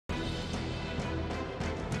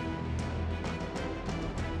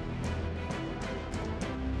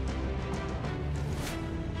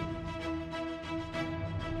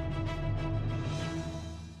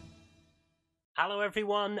Hello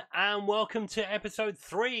everyone and welcome to episode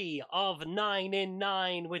 3 of 9 in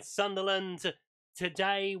 9 with Sunderland.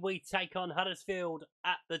 Today we take on Huddersfield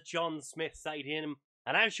at the John Smith Stadium,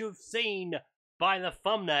 and as you've seen by the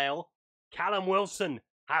thumbnail, Callum Wilson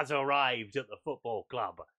has arrived at the football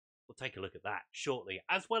club. We'll take a look at that shortly,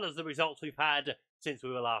 as well as the results we've had since we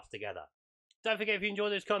were last together. Don't forget, if you enjoy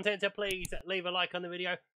this content, please leave a like on the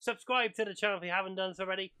video, subscribe to the channel if you haven't done so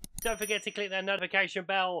already. Don't forget to click that notification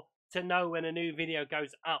bell to know when a new video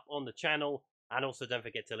goes up on the channel. And also don't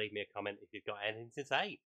forget to leave me a comment if you've got anything to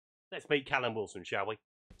say. Let's meet Callum Wilson, shall we?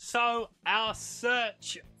 So, our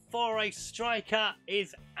search for a striker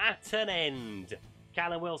is at an end.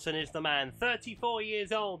 Callum Wilson is the man, 34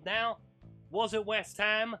 years old now, was at West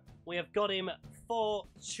Ham. We have got him for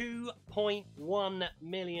 £2.1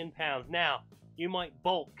 million. Now, you might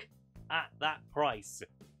balk at that price.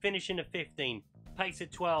 Finishing of 15. Pace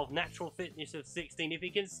of 12, natural fitness of 16. If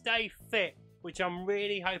he can stay fit, which I'm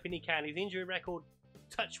really hoping he can, his injury record,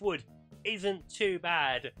 touch wood, isn't too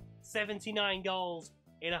bad. 79 goals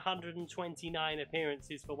in 129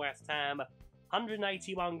 appearances for West Ham.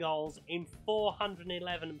 181 goals in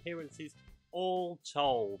 411 appearances all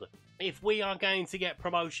told. If we are going to get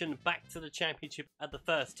promotion back to the Championship at the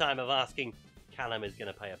first time of asking, Callum is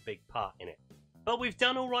going to play a big part in it. But we've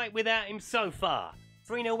done all right without him so far.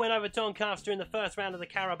 3-0 win over Doncaster in the first round of the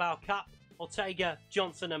Carabao Cup. Ortega,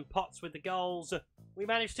 Johnson and Potts with the goals. We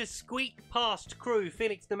managed to squeak past Crewe,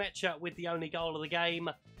 Felix Nemecha with the only goal of the game.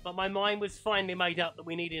 But my mind was finally made up that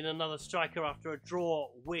we needed another striker after a draw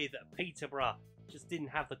with Peterborough. Just didn't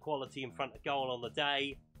have the quality in front of goal on the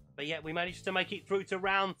day. But yet we managed to make it through to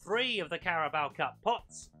round 3 of the Carabao Cup.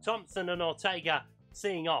 Potts, Thompson and Ortega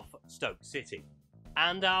seeing off Stoke City.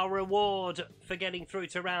 And our reward for getting through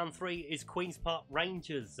to round 3 is Queen's Park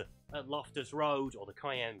Rangers at Loftus Road, or the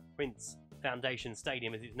Cayenne Prince Foundation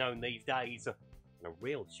Stadium as it's known these days. And a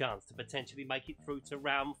real chance to potentially make it through to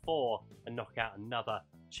round 4 and knock out another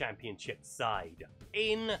Championship side.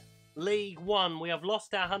 In League 1, we have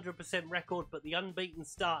lost our 100% record, but the unbeaten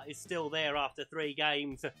start is still there after 3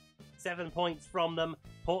 games. 7 points from them.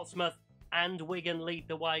 Portsmouth and Wigan lead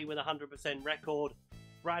the way with a 100% record.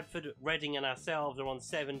 Bradford, Reading and ourselves are on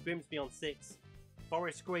 7, Grimsby on 6,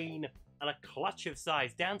 Forest Green and a clutch of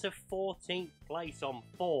sides down to 14th place on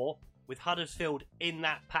 4, with Huddersfield in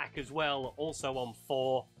that pack as well, also on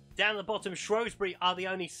 4. Down the bottom, Shrewsbury are the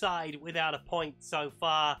only side without a point so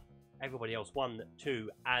far. Everybody else 1,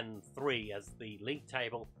 2 and 3 as the league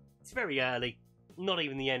table. It's very early, not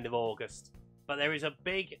even the end of August. But there is a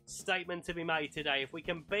big statement to be made today. If we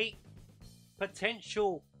can beat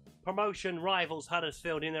potential promotion rivals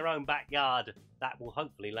Huddersfield in their own backyard, that will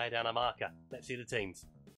hopefully lay down a marker. Let's see the teams.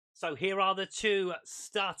 So here are the 2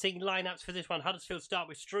 starting lineups for this one. Huddersfield start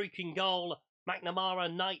with Struijk in goal,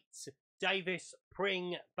 McNamara, Knight, Davis,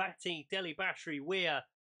 Pring, Batty, Deli Bashri, Weir,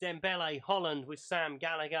 Dembele, Holland with Sam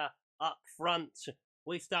Gallagher up front.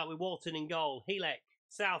 We start with Walton in goal, Helek,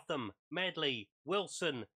 Southam, Medley,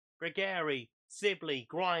 Wilson, Gregari, Sibley,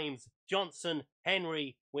 Grimes, Johnson,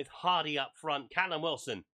 Henry with Hardy up front. Callum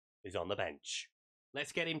Wilson is on the bench.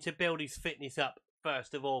 Let's get him to build his fitness up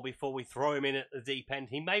first of all before we throw him in at the deep end.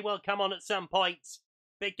 He may well come on at some point.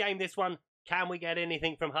 Big game this one. Can we get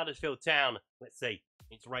anything from Huddersfield Town? Let's see.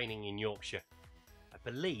 It's raining in Yorkshire. I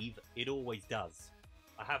believe it always does.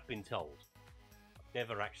 I have been told. I've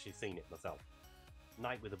never actually seen it myself.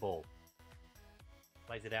 Knight with the ball.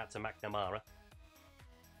 Plays it out to McNamara.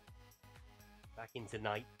 Back into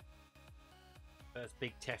Knight. First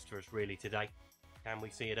big test for us really today. Can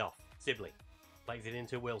we see it off? Sibley plays it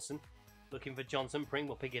into Wilson. Looking for Johnson. Pring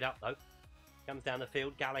will pick it up though. Comes down the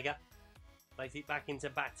field. Gallagher plays it back into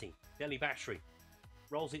Batty. Deli Bashri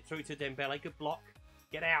rolls it through to Dembele. Good block.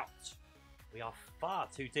 Get out. We are far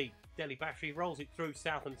too deep. Deli Bashri rolls it through.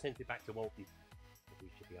 Southam sends it back to Walton. We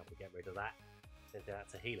should be able to get rid of that. Sends it out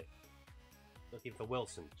to Helix. Looking for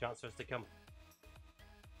Wilson. Chance for us to come.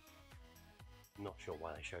 Not sure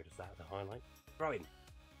why they showed us that at the highlight. Throw in.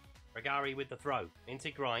 Regari with the throw.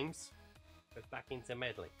 Into Grimes. Goes back into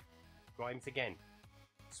Medley. Grimes again.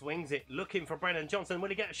 Swings it. Looking for Brennan Johnson. Will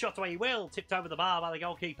he get a shot away? He will. Tipped over the bar by the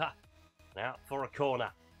goalkeeper. Now for a corner.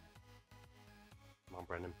 Come on,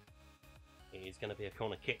 Brennan. It is going to be a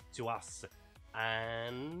corner kick to us.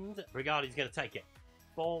 And Regardie's going to take it.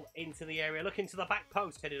 Ball into the area. Looking to the back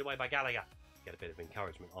post. Headed away by Gallagher. Get a bit of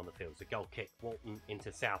encouragement on the field. It's a goal kick. Walton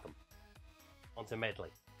into Southam. Onto Medley.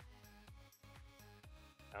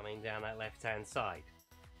 Coming down that left-hand side.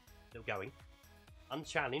 Still going.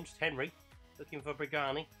 Unchallenged. Henry. Looking for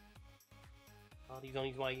Brigani. Hardy's on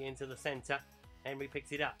his way into the centre. Henry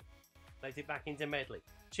picks it up. Plays it back into Medley.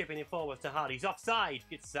 Chipping it forward to Hardy. He's offside.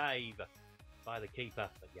 Good save. by the keeper.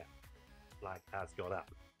 But yeah, flag has got up.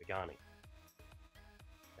 Regani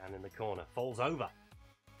down in the corner, falls over.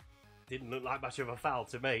 Didn't look like much of a foul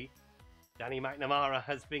to me. Danny McNamara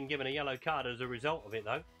has been given a yellow card as a result of it,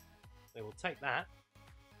 though. We will take that.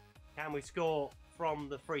 Can we score from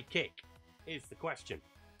the free kick? Is the question.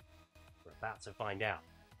 We're about to find out.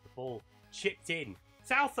 The ball chipped in.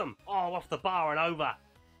 Southam! Oh, off the bar and over.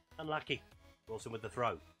 Unlucky. Wilson with the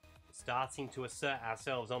throw. We're starting to assert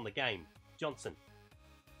ourselves on the game. Johnson.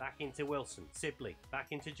 Back into Wilson. Sibley. Back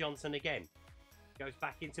into Johnson again. Goes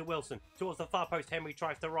back into Wilson. Towards the far post. Henry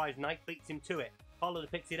tries to rise. Knight beats him to it. Holland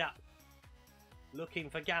picks it up. Looking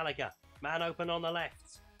for Gallagher. Man open on the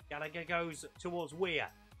left. Gallagher goes towards Weir.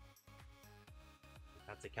 We've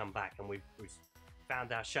had to come back and we've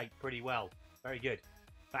found our shape pretty well. Very good.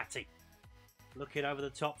 Batty. Looking over the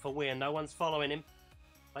top for Weir. No one's following him.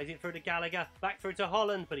 Plays it through to Gallagher. Back through to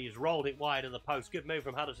Holland. But he's rolled it wide of the post. Good move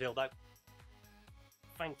from Huddersfield though.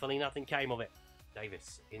 Thankfully nothing came of it.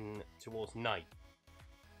 Davis in towards Knight.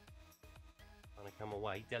 Trying to come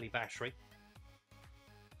away. Deli Bashri.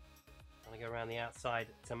 Trying to go around the outside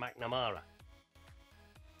to McNamara.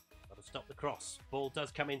 Got to stop the cross. Ball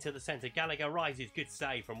does come into the centre. Gallagher rises. Good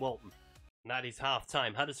save from Walton. And that is half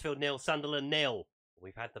time. Huddersfield 0, Sunderland 0.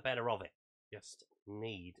 We've had the better of it. Just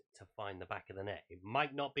need to find the back of the net. It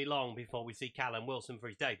might not be long before we see Callum Wilson for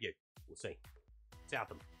his debut. We'll see.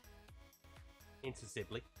 Southam. Into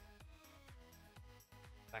Sibley.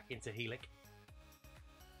 Back into Heelick.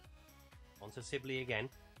 Onto Sibley again.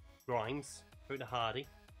 Grimes. Through to Hardy.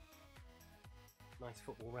 Nice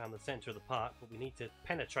football around the centre of the park, but we need to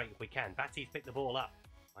penetrate if we can. Batty's picked the ball up.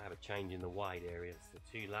 I have a change in the wide areas. The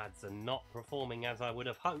two lads are not performing as I would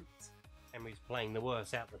have hoped. Henry's playing the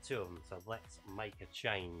worst out of the two of them, so let's make a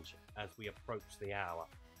change as we approach the hour.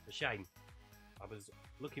 A shame. I was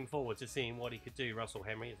looking forward to seeing what he could do. Russell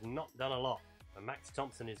Henry has not done a lot. And Max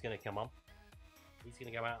Thompson is going to come on. He's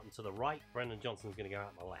going to go out and to the right. Brendan Johnson's going to go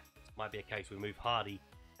out on the left. Might be a case we move Hardy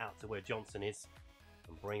out to where Johnson is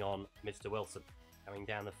and bring on Mr Wilson. Going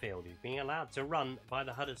down the field. He's being allowed to run by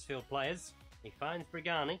the Huddersfield players. He finds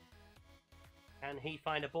Brigani. Can he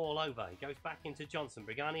find a ball over? He goes back into Johnson.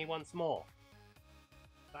 Brigani once more.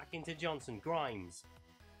 Back into Johnson. Grimes.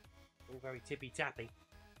 All very tippy-tappy.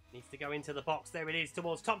 Needs to go into the box. There it is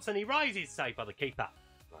towards Thompson. He rises. Saved by the keeper.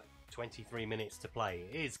 Right, 23 minutes to play.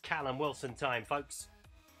 It is Callum Wilson time, folks.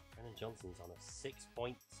 Brennan Johnson's on a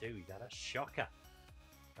 6.2. He's had a shocker.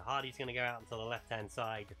 So Hardy's going to go out onto the left-hand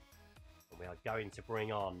side. And we are going to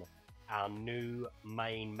bring on our new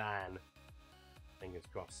main man. Fingers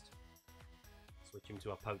crossed. Switch him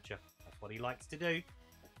to a poacher. That's what he likes to do.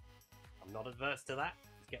 I'm not adverse to that.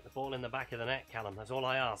 Just get the ball in the back of the net, Callum. That's all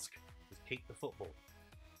I ask. Just keep the football.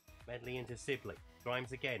 Medley into Sibley.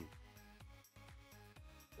 Grimes again.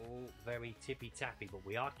 All very tippy-tappy, but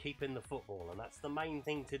we are keeping the football, and that's the main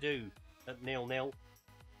thing to do at 0-0.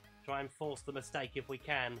 Try and force the mistake if we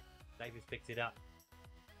can. Davis picks it up.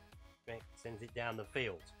 Smith sends it down the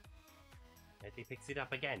field. Medley picks it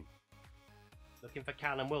up again. Looking for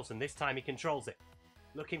Callum Wilson. This time he controls it.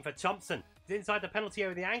 Looking for Thompson. He's inside the penalty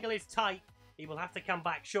area. The angle is tight. He will have to come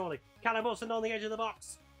back, surely. Callum Wilson on the edge of the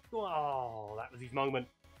box. Oh, that was his moment.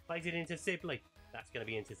 Plays it into Sibley. That's going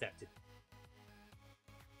to be intercepted.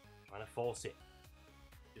 Trying to force it.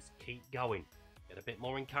 Just keep going. Get a bit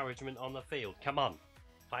more encouragement on the field. Come on.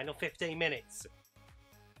 Final 15 minutes.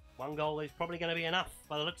 One goal is probably going to be enough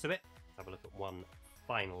by the looks of it. Let's have a look at one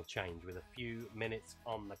final change with a few minutes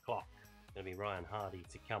on the clock. Going to be Ryan Hardy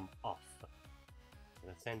to come off.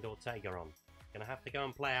 Going to send Ortega on. Going to have to go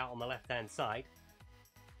and play out on the left-hand side.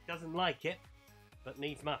 Doesn't like it, but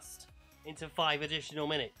needs must. Into 5 additional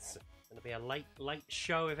minutes. Going to be a late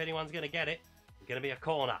show if anyone's going to get it. Going to be a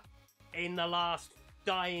corner. In the last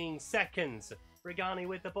dying seconds. Brigani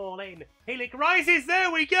with the ball in. Heelick rises. There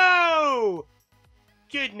we go!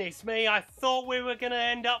 Goodness me, I thought we were going to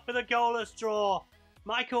end up with a goalless draw.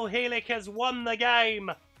 Michael Heelick has won the game.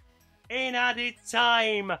 In added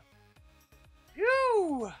time.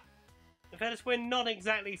 Phew! In fairness, we're not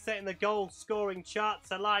exactly setting the goal scoring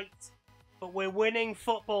charts alight, but we're winning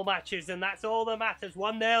football matches, and that's all that matters.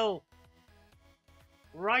 1-0.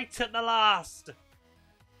 Right at the last.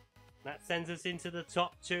 That sends us into the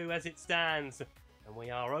top 2 as it stands. And we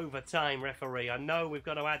are over time, referee. I know we've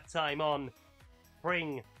got to add time on.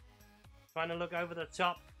 Pring. Trying to look over the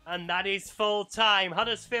top. And that is full time.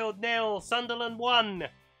 Huddersfield 0, Sunderland 1.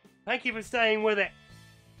 Thank you for staying with it.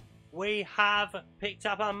 We have picked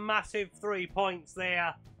up a massive 3 points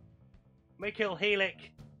there. Michael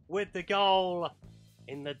Heelick with the goal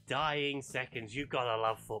in the dying seconds. You've got to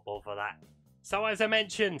love football for that. So as I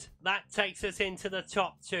mentioned, that takes us into the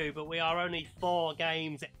top 2, but we are only 4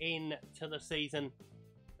 games into the season.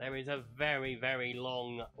 There is a very, very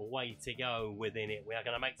long way to go within it. We are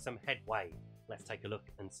going to make some headway. Let's take a look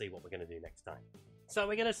and see what we're going to do next time. So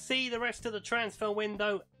we're going to see the rest of the transfer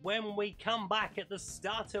window when we come back at the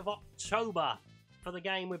start of October for the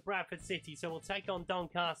game with Bradford City. So we'll take on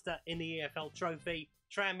Doncaster in the EFL Trophy,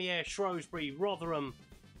 Tranmere, Shrewsbury, Rotherham,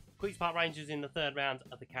 Queen's Park Rangers in the 3rd round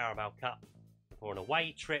of the Carabao Cup, before an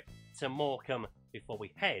away trip to Morecambe before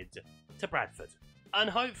we head to Bradford. And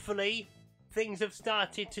hopefully things have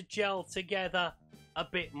started to gel together a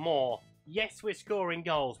bit more. Yes, we're scoring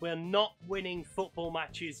goals. We're not winning football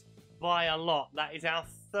matches by a lot. That is our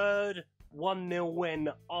 3rd 1-0 win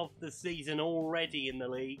of the season already in the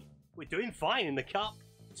league. We're doing fine in the Cup.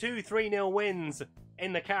 2 3-0 wins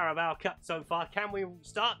in the Carabao Cup so far. Can we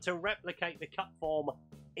start to replicate the Cup form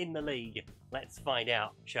in the league? Let's find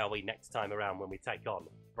out, shall we, next time around when we take on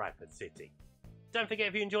Bradford City. Don't forget,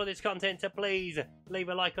 if you enjoy this content, to please leave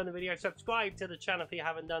a like on the video, subscribe to the channel if you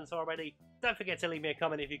haven't done so already. Don't forget to leave me a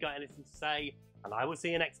comment if you've got anything to say, and I will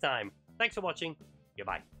see you next time. Thanks for watching.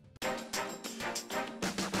 Goodbye.